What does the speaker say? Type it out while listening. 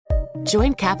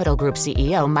Join Capital Group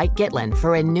CEO Mike Gitlin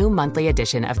for a new monthly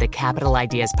edition of the Capital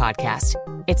Ideas Podcast.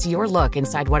 It's your look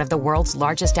inside one of the world's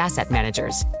largest asset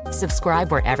managers.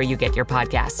 Subscribe wherever you get your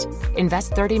podcasts.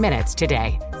 Invest 30 minutes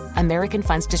today. American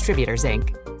Funds Distributors,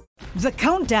 Inc. The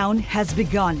countdown has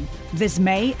begun. This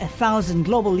May, 1,000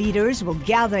 global leaders will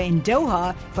gather in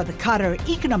Doha for the Qatar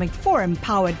Economic Forum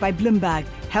powered by Bloomberg,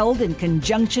 held in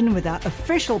conjunction with our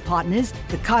official partners,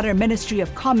 the Qatar Ministry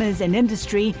of Commerce and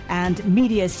Industry and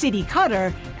Media City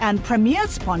Qatar, and premier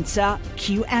sponsor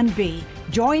Q&B.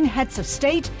 Join heads of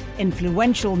state,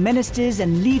 influential ministers,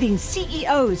 and leading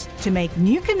CEOs to make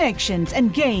new connections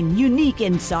and gain unique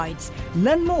insights.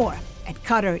 Learn more at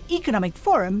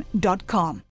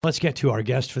QatarEconomicForum.com. Let's get to our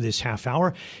guest for this half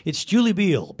hour. It's Julie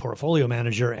Biel, Portfolio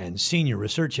Manager and Senior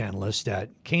Research Analyst at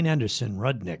Kayne Anderson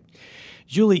Rudnick.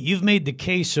 Julie, you've made the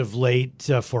case of late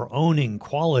for owning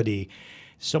quality.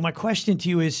 So my question to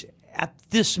you is, at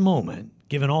this moment,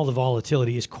 given all the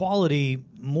volatility, is quality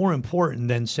more important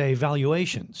than, say,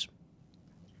 valuations?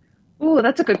 Oh,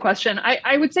 that's a good question.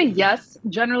 I would say yes,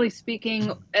 generally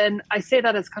speaking, and I say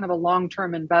that as kind of a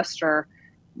long-term investor.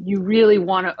 You really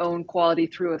want to own quality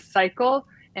through a cycle,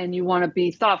 and you want to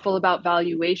be thoughtful about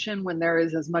valuation when there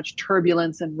is as much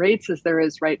turbulence in rates as there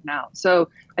is right now. So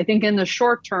I think in the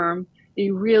short term,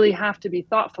 you really have to be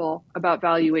thoughtful about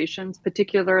valuations,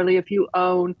 particularly if you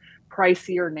own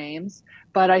pricier names.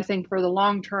 But I think for the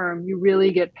long term, you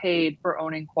really get paid for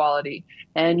owning quality.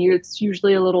 And it's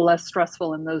usually a little less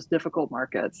stressful in those difficult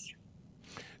markets.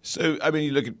 So, I mean,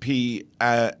 you look at P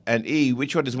and E,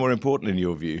 which one is more important in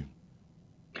your view?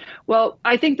 Well,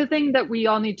 I think the thing that we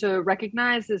all need to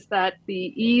recognize is that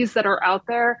the E's that are out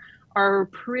there are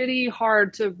pretty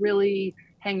hard to really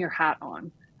hang your hat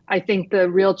on. I think the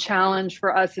real challenge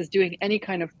for us is doing any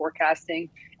kind of forecasting.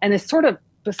 And it's sort of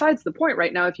besides the point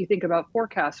right now, if you think about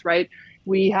forecasts, right?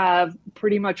 We have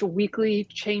pretty much weekly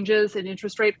changes in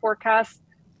interest rate forecasts.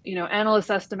 You know,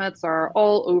 analyst estimates are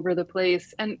all over the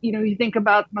place. And, you know, you think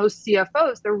about most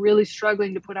CFOs, they're really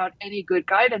struggling to put out any good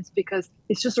guidance because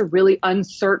it's just a really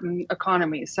uncertain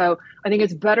economy. So I think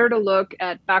it's better to look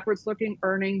at backwards looking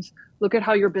earnings, look at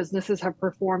how your businesses have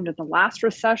performed in the last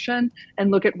recession,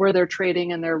 and look at where they're trading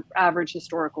in their average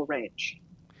historical range.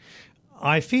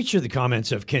 I featured the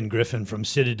comments of Ken Griffin from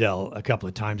Citadel a couple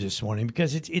of times this morning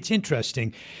because it's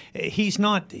interesting. He's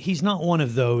not one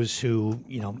of those who,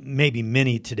 you know, maybe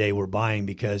many today were buying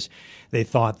because they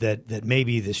thought that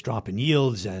maybe this drop in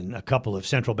yields and a couple of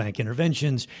central bank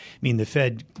interventions mean the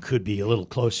Fed could be a little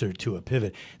closer to a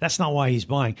pivot. That's not why he's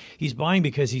buying. He's buying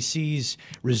because he sees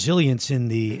resilience in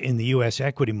the U.S.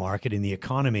 equity market, in the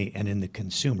economy, and in the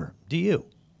consumer. Do you?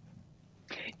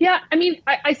 Yeah, I mean,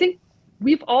 I think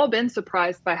we've all been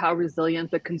surprised by how resilient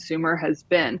the consumer has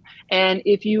been. And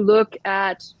if you look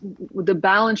at the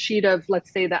balance sheet of,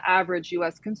 let's say, the average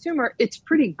U.S. consumer, it's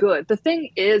pretty good. The thing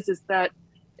is that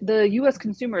the U.S.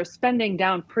 consumer is spending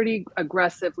down pretty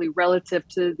aggressively relative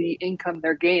to the income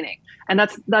they're gaining. And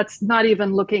that's not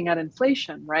even looking at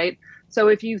inflation, right? So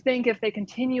if you think if they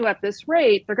continue at this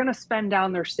rate, they're going to spend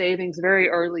down their savings very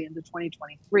early into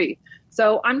 2023.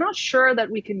 So I'm not sure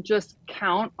that we can just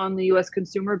count on the U.S.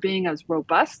 consumer being as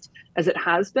robust as it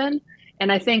has been. And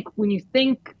I think when you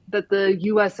think that the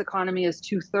U.S. economy is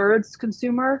 2/3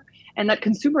 consumer, and that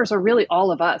consumers are really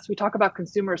all of us. We talk about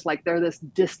consumers like they're this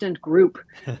distant group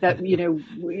that, you know,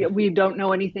 we don't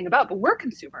know anything about, but we're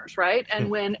consumers, right? And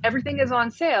when everything is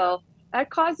on sale, that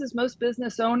causes most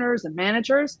business owners and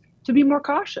managers to be more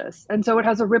cautious. And so it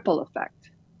has a ripple effect.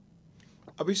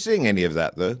 Are we seeing any of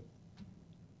that, though?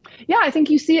 Yeah, I think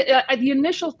you see it. The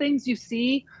initial things you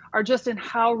see are just in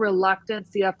how reluctant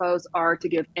CFOs are to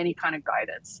give any kind of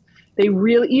guidance. They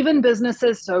really, even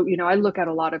businesses, so, you know, I look at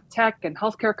a lot of tech and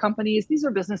healthcare companies. These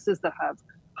are businesses that have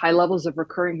high levels of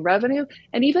recurring revenue.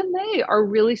 And even they are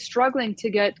really struggling to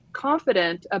get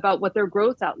confident about what their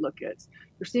growth outlook is.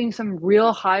 You're seeing some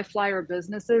real high flyer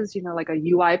businesses, you know, like a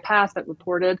UiPath that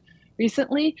reported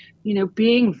recently, you know,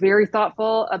 being very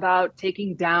thoughtful about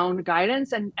taking down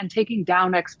guidance and taking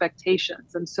down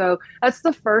expectations. And so that's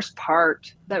the first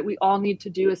part that we all need to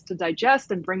do, is to digest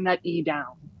and bring that E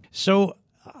down. So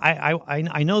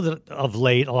I know that of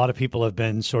late, a lot of people have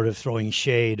been sort of throwing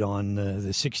shade on the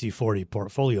 60-40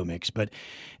 portfolio mix, but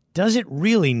does it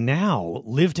really now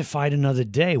live to fight another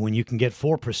day when you can get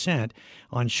 4%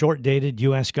 on short-dated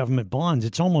U.S. government bonds?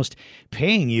 It's almost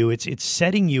paying you. It's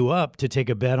setting you up to take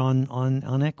a bet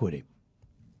on equity.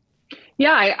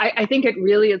 Yeah, I think it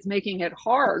really is making it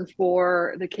hard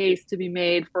for the case to be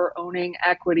made for owning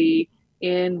equity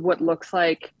in what looks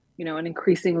like, you know, an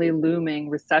increasingly looming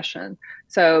recession.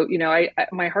 So, you know,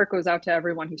 my heart goes out to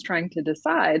everyone who's trying to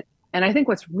decide, And I think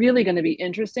what's really going to be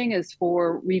interesting is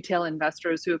for retail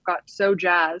investors who have got so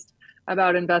jazzed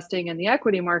about investing in the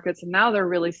equity markets, and now they're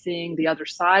really seeing the other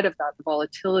side of that, the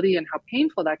volatility and how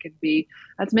painful that can be.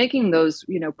 That's making those,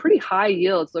 pretty high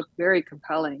yields look very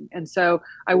compelling. And so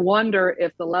I wonder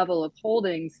if the level of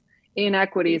holdings in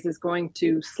equities is going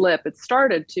to slip. It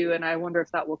started to, and I wonder if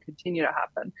that will continue to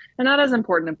happen. And that has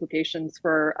important implications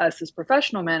for us as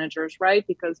professional managers, right?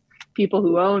 Because people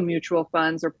who own mutual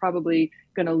funds are probably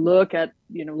going to look at,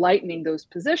 lightening those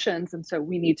positions. And so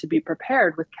we need to be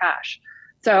prepared with cash.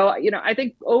 So, I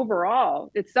think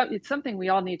overall, it's something we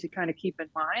all need to kind of keep in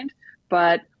mind.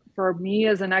 But for me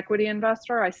as an equity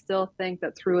investor, I still think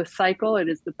that through a cycle, it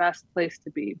is the best place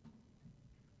to be.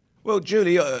 Well,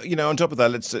 Julie, on top of that,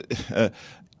 let's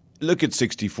look at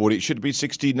 60-40. It should be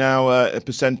 60 now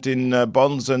percent in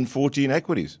bonds and 40 in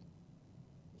equities.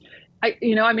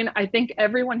 I think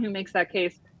everyone who makes that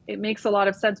case, it makes a lot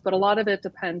of sense, but a lot of it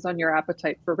depends on your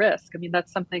appetite for risk. I mean,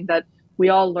 that's something that we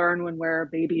all learn when we're a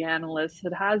baby analyst.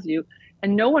 It has you.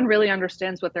 And no one really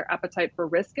understands what their appetite for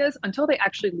risk is until they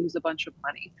actually lose a bunch of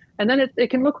money. And then it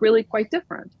can look really quite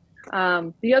different.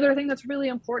 The other thing that's really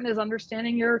important is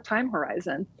understanding your time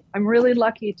horizon. I'm really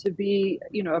lucky to be,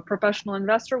 a professional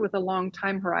investor with a long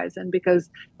time horizon, because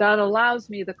that allows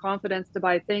me the confidence to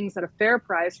buy things at a fair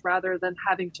price rather than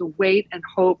having to wait and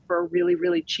hope for a really,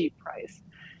 really cheap price.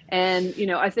 And,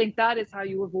 I think that is how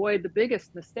you avoid the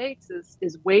biggest mistakes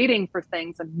is waiting for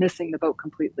things and missing the boat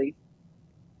completely.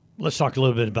 Let's talk a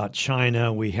little bit about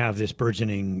China. We have this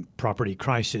burgeoning property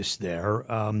crisis there.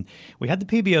 We had the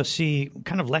PBOC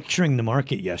kind of lecturing the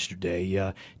market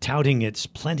yesterday, touting its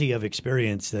plenty of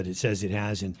experience that it says it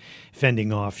has in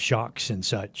fending off shocks and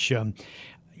such. In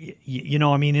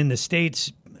the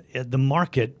States, the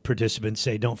market participants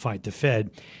say don't fight the Fed.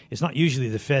 It's not usually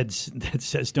the Feds that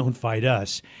says don't fight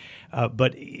us.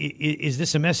 But is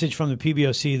this a message from the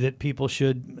PBOC that people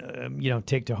should,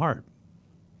 take to heart?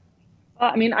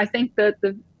 I think that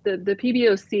the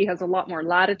PBOC has a lot more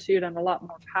latitude and a lot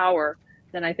more power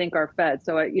than I think our Fed.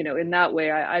 So, in that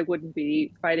way, I wouldn't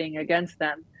be fighting against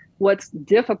them. What's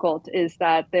difficult is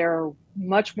that they're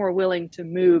much more willing to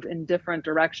move in different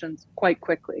directions quite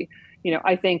quickly.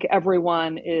 I think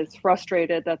everyone is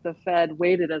frustrated that the Fed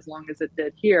waited as long as it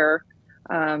did here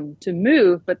to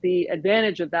move. But the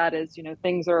advantage of that is,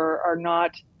 things are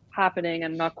not happening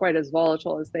and not quite as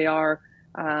volatile as they are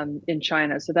in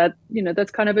China. So that,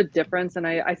 that's kind of a difference. And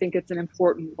I think it's an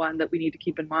important one that we need to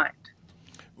keep in mind.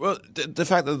 Well, the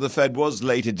fact that the Fed was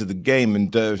late into the game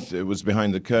and it was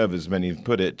behind the curve, as many have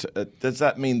put it, does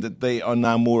that mean that they are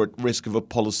now more at risk of a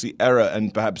policy error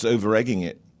and perhaps over-egging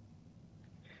it?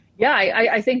 Yeah,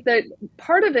 I think that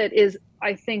part of it is,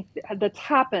 I think that's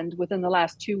happened within the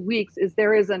last 2 weeks is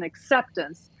there is an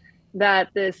acceptance that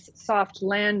this soft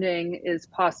landing is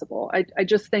possible. I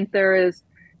just think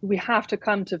we have to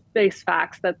come to face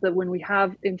facts that when we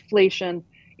have inflation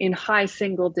in high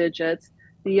single digits,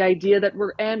 the idea that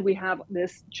we have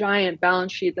this giant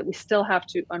balance sheet that we still have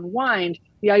to unwind,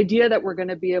 the idea that we're going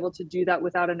to be able to do that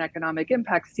without an economic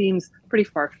impact seems pretty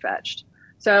far-fetched.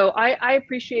 So I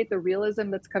appreciate the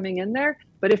realism that's coming in there.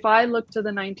 But if I look to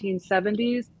the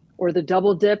 1970s or the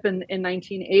double dip in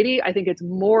 1980, I think it's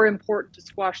more important to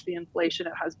squash the inflation.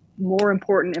 It has more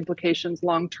important implications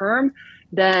long-term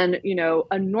than,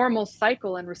 a normal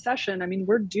cycle and recession. I mean,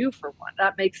 we're due for one.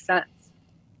 That makes sense.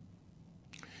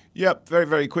 Yep, very,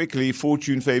 very quickly,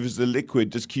 fortune favors the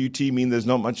liquid. Does QT mean there's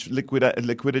not much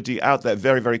liquidity out there?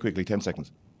 Very, very quickly, 10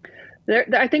 seconds.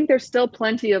 I think there's still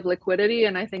plenty of liquidity.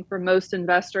 And I think for most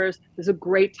investors, there's a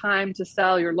great time to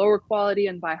sell your lower quality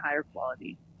and buy higher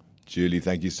quality. Julie,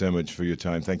 thank you so much for your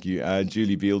time. Thank you.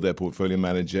 Julie Biel, their portfolio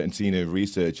manager and senior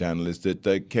research analyst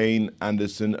at Kane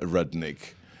Anderson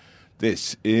Rudnick.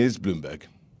 This is Bloomberg.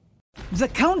 The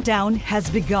countdown has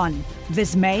begun.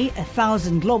 This May,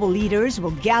 1,000 global leaders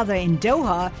will gather in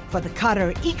Doha for the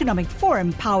Qatar Economic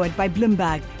Forum powered by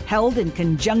Bloomberg, held in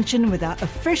conjunction with our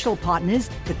official partners,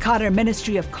 the Qatar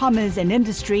Ministry of Commerce and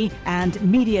Industry and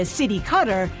Media City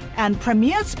Qatar, and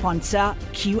premier sponsor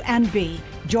QNB.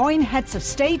 Join heads of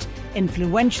state,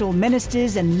 influential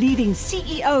ministers, and leading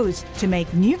CEOs to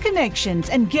make new connections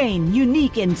and gain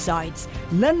unique insights.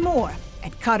 Learn more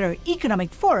at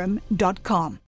QatarEconomicForum.com.